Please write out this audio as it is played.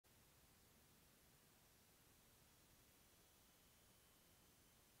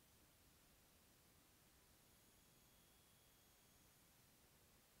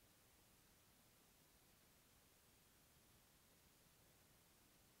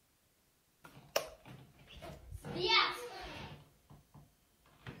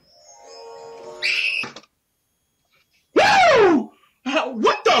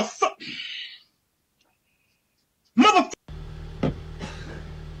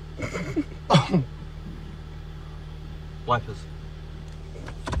Wipers.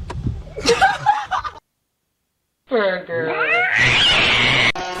 Burger.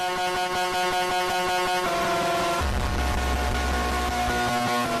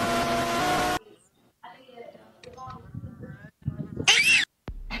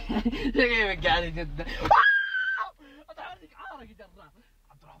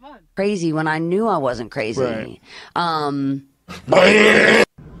 Crazy when I knew I wasn't crazy. Right.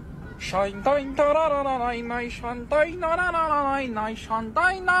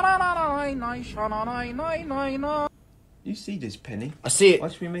 You see this, Penny? I see it.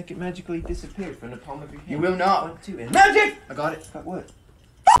 Watch me make it magically disappear from the palm of your hand. You will not. 1, 2, and Magic! I got it. Got what?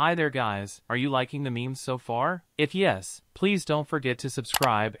 Hi there guys, are you liking the memes so far? If yes, please don't forget to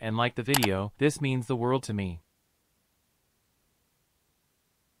subscribe and like the video, this means the world to me.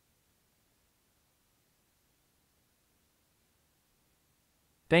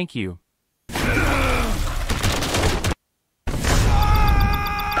 Thank you.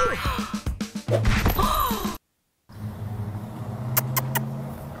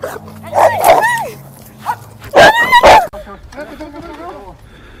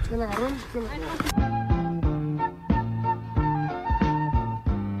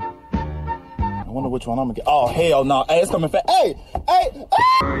 I wonder which one I'm gonna get. Oh, hell no. Hey, it's coming fast. Hey! Hey!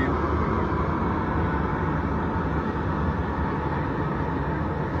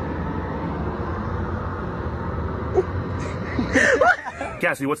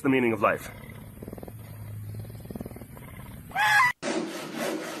 Cassie, what's the meaning of life?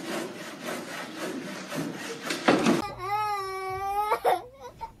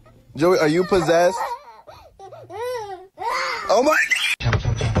 Joey, are you possessed? Oh my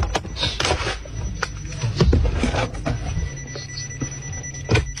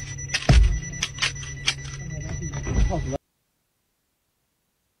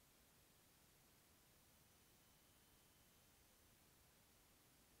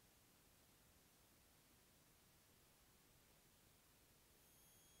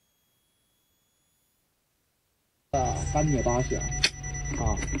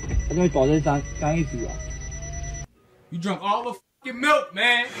You drunk all the fucking milk,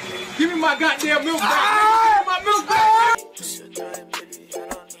 man. Give me my goddamn milk back. My milk back.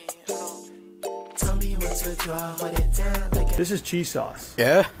 This is cheese sauce.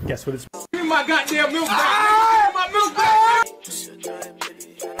 Yeah? Guess what it's... Give me my goddamn milk back. My milk back.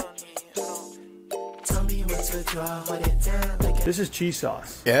 This is cheese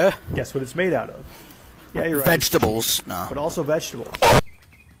sauce. Yeah? Guess what it's made out of? Yeah, you're right. Vegetables. No. But also vegetables.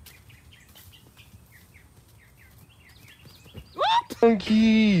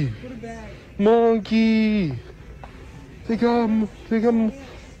 Monkey! Monkey! Think I'm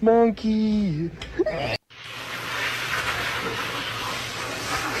monkey!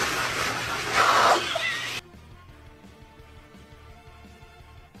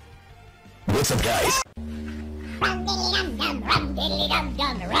 What's up, guys? Rum diddly dum dum, rum diddly dum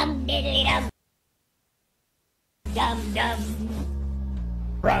dum, rum diddly dum. Dum dum.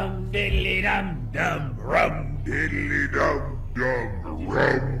 Rum diddly dum dum, rum diddly dum dum,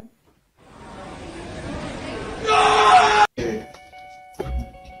 rum.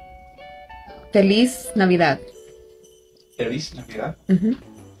 Feliz Navidad. Feliz Navidad.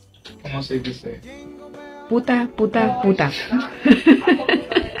 ¿Cómo se dice? Puta, puta, puta.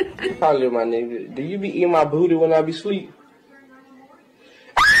 Probably my nigga. Do you be eating my booty when I be asleep?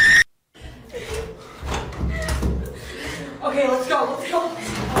 Okay, let's go.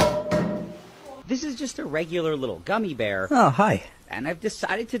 This is just a regular little gummy bear. Oh, hi. And I've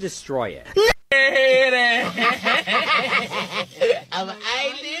decided to destroy it. I'm an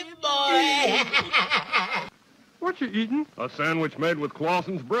island boy. What you eating? A sandwich made with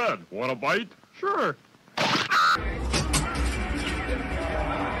Clausen's bread. Want a bite? Sure.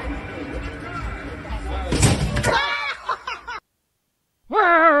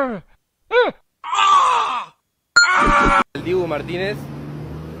 El Dibu Martínez.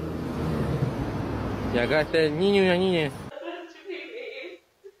 Y acá está el niño y la niña.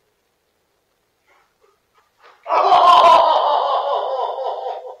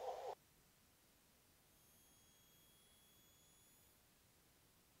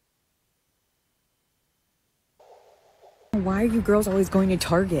 Why are you girls always going to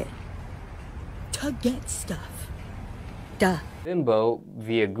Target? To get stuff. Duh. Bimbo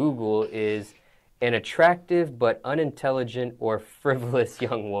via Google is an attractive but unintelligent or frivolous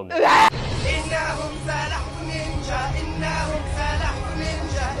young woman.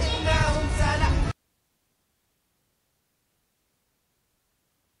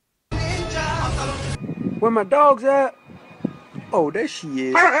 Where my dog's at? Oh, there she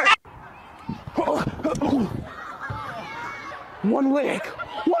is. One lick.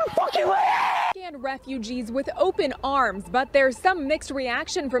 One fucking lick. And refugees with open arms, but there's some mixed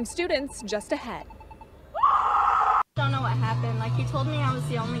reaction from students just ahead. Don't know what happened. Like, he told me I was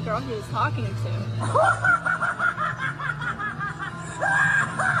the only girl he was talking to.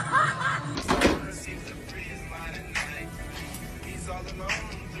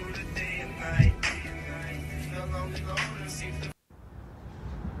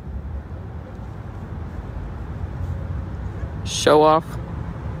 Show off.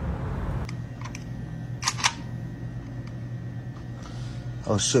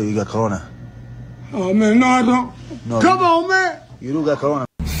 Oh shit, you got corona. Oh man, no I don't. No, Come on, man. You do got corona.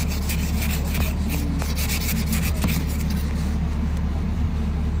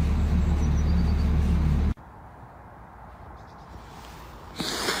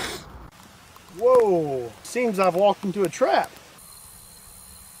 Whoa, seems I've walked into a trap.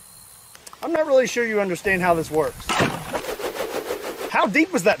 I'm not really sure you understand how this works. How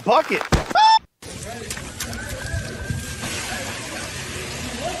deep was that bucket?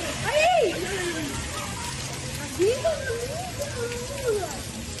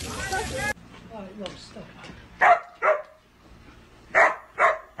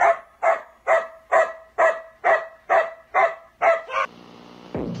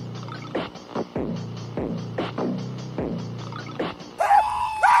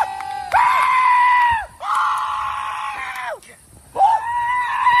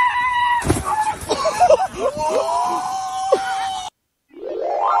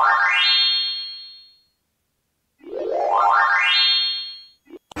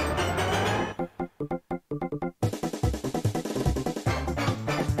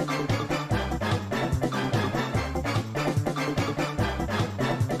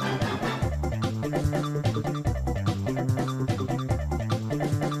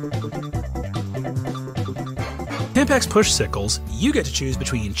 Timpex Push Sickles, you get to choose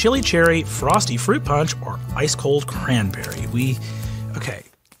between chili cherry, frosty fruit punch, or ice cold cranberry. Okay,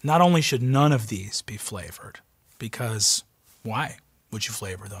 not only should none of these be flavored, because why would you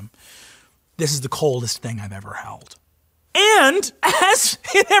flavor them? This is the coldest thing I've ever held. And, as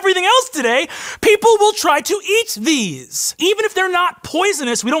in everything else today, people will try to eat these. Even if they're not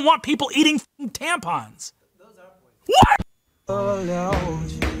poisonous, we don't want people eating tampons. What?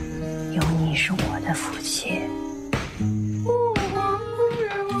 有你是我的福气。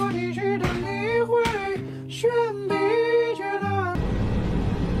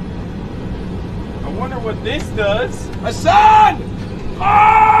 I wonder what this does. Hassan!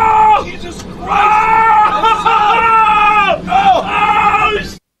 Oh! Jesus Christ! Oh! Oh!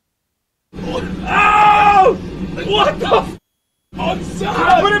 Oh! What the f?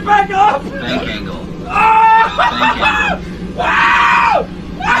 Hassan! Put it back up! Bank angle. Oh! Oh!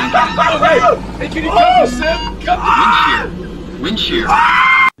 Hey, can you cut this, Sam? Cut Wind shear.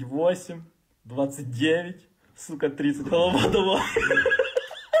 Wind shear. 8, 29, сука, 30. Голова давай.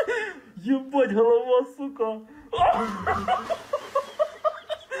 Ебать, голова, сука.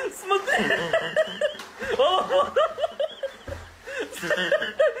 Смотри.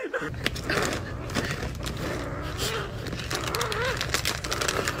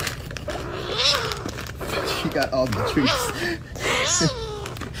 You got all the treats.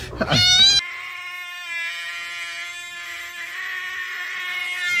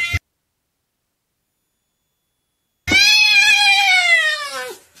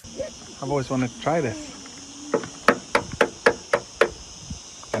 I've always wanted to try this.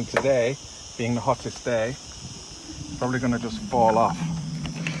 And today, being the hottest day, probably gonna just fall off.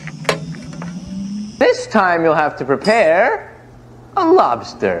 This time you'll have to prepare a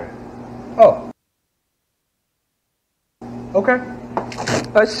lobster. Oh. Okay.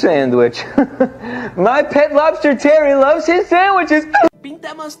 A sandwich. My pet lobster Terry loves his sandwiches.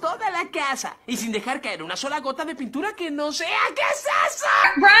 Pintamos toda la casa y sin dejar caer una sola gota de pintura que no sea. ¿Qué es eso?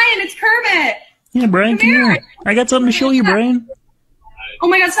 Brian, it's Kermit. Yeah, Brian, come here. I got something to show you, Brian. Oh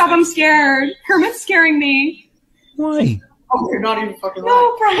my god, stop, I'm scared. Kermit's scaring me. Why? Oh, you're not even fucking right.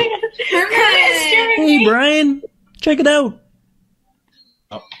 No, Brian. Kermit's scaring me. Hey, Brian, check it out.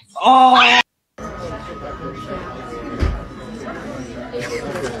 Oh!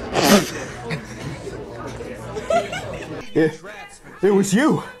 It was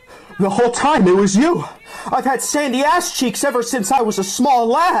you. The whole time it was you. I've had sandy ass cheeks ever since I was a small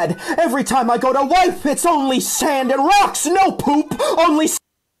lad. Every time I go to wipe, it's only sand and rocks. No poop, only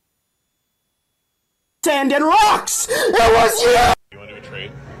sand and rocks. It was you. You want to do a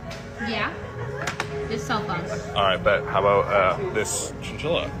trade? Yeah. Just cell phones. All right, but how about this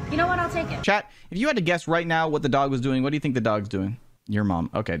chinchilla? You know what? I'll take it. Chat, if you had to guess right now what the dog was doing, what do you think the dog's doing? Your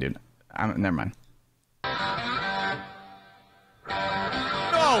mom. Okay, dude. Never mind.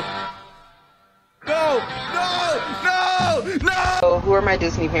 Who are my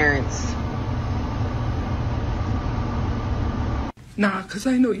Disney parents? Nah, because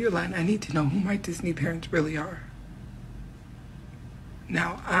I know you're lying. I need to know who my Disney parents really are.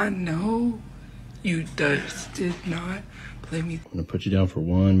 Now, I know you just did not play me. I'm gonna put you down for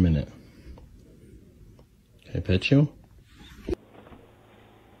 1 minute. Can I pet you?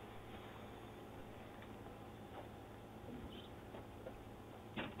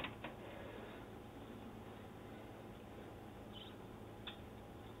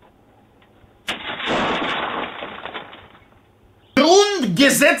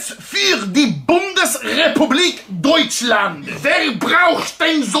 Grundgesetz für die Bundesrepublik Deutschland. Wer braucht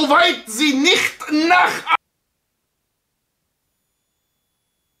denn, soweit sie nicht nach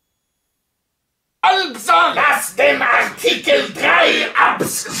Albsar, dass dem Artikel 3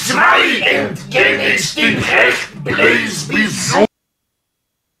 Abs 2 entgegen Stimmrecht bläst bis so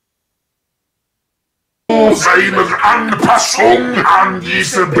seiner Anpassung an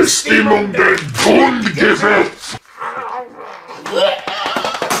diese Bestimmung des Grundgesetzes.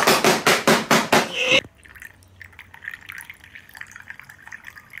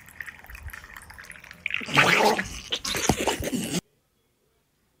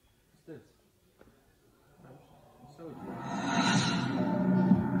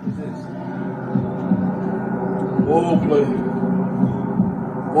 Whoa, player.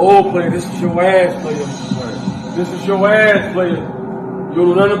 Whoa, player. This is your ass, player. This is your ass, player. You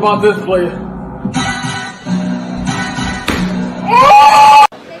don't know nothing about this, player.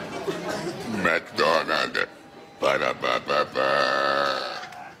 McDonald. Ba-da-ba-ba-ba.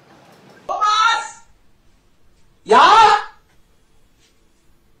 Thomas! Ja?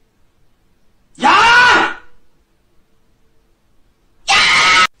 Ja?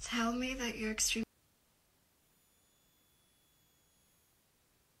 Tell me that you're extremely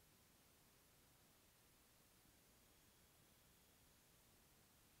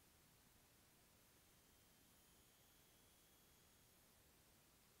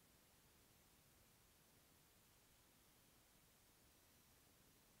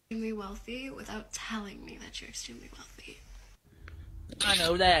wealthy without telling me that you're extremely wealthy. I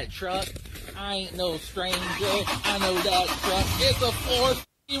know that truck. I ain't no stranger. I know that truck. It's a Ford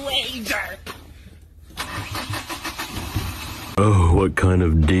Ranger. Oh, what kind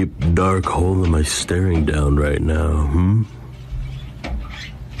of deep, dark hole am I staring down right now, hmm?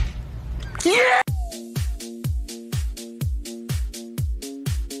 Yeah!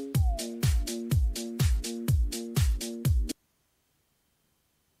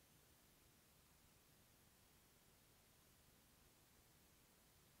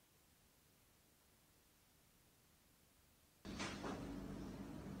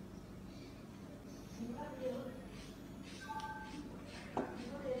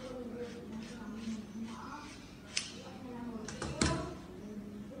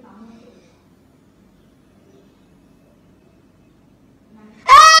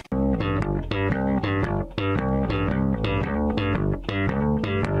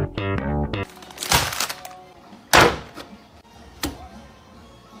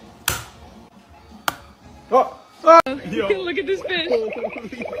 Yo. Look at this fish.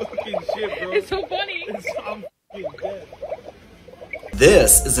 Fucking shit, bro. It's so funny. I'm dead.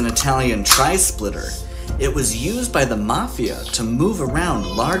 This is an Italian tri-splitter. It was used by the mafia to move around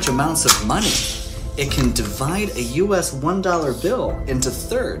large amounts of money. It can divide a US $1 bill into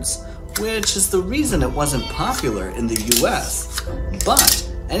thirds, which is the reason it wasn't popular in the US.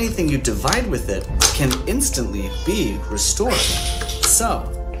 But anything you divide with it can instantly be restored. So,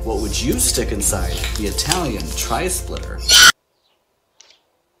 what would you stick inside the Italian tri-splitter?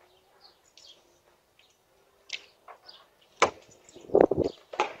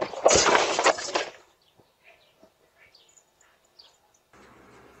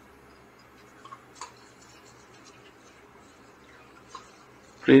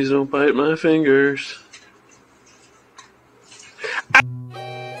 Please don't bite my fingers.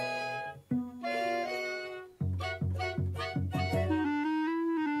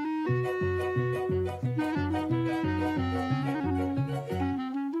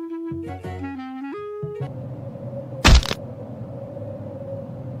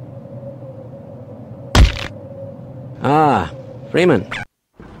 Ah, Freeman.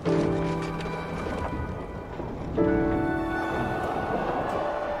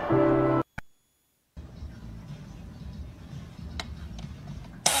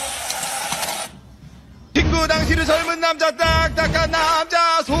 친구 당신은 젊은 남자 딱딱한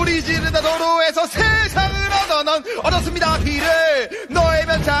남자 소리 지르다 도로에서 세상을 얻어 넌 얻었습니다 피를 너의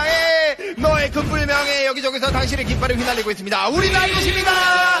면창에 너의 큰 불명에 여기저기서 당신의 깃발을 휘날리고 있습니다 우린 알 것입니다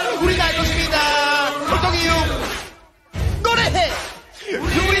우린 알 것입니다 어떤 이유 노래해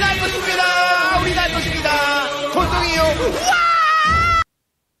우리 날 것입니다. 우리 날 것입니다. 돌덩이요.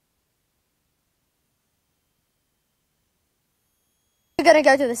 We're gonna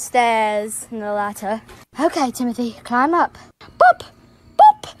go to the stairs and the ladder. Okay, Timothy, climb up. Bop!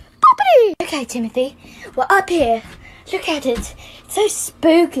 Bop! Boppity! Okay, Timothy, we're up here. Look at it. It's so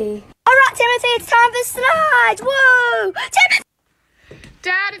spooky. Alright, Timothy, it's time for slides! Whoa! Timothy!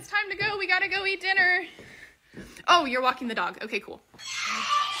 Dad, it's time to go. We gotta go eat dinner. Oh, you're walking the dog. Okay, cool.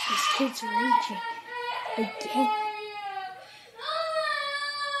 These kids are raging. Again.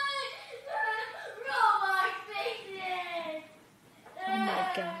 Oh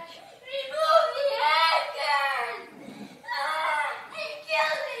my gosh. Remove the anchors! He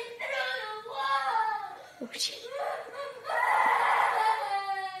killed me through the wall! Oh shit.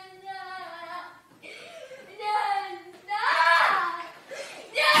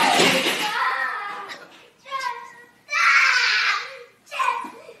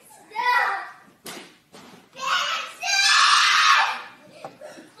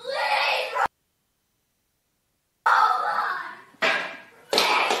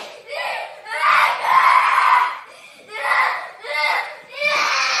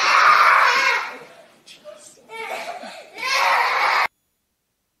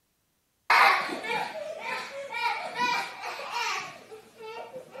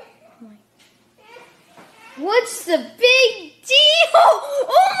 What's the big deal?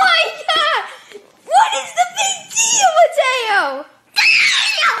 Oh my god! What is the big deal, Mateo?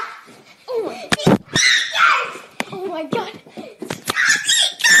 Oh my god! Oh my god!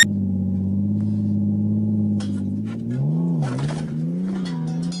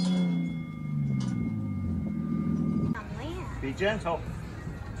 Be gentle.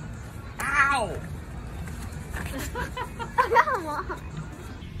 Ow! Come on.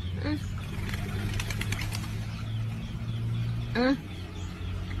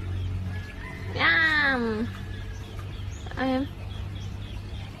 Yum.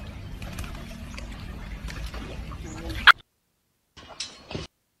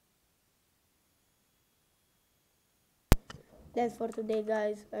 That's for today,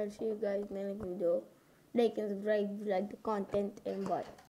 guys. I'll see you guys in the next video. Like and subscribe if you like the content and bye.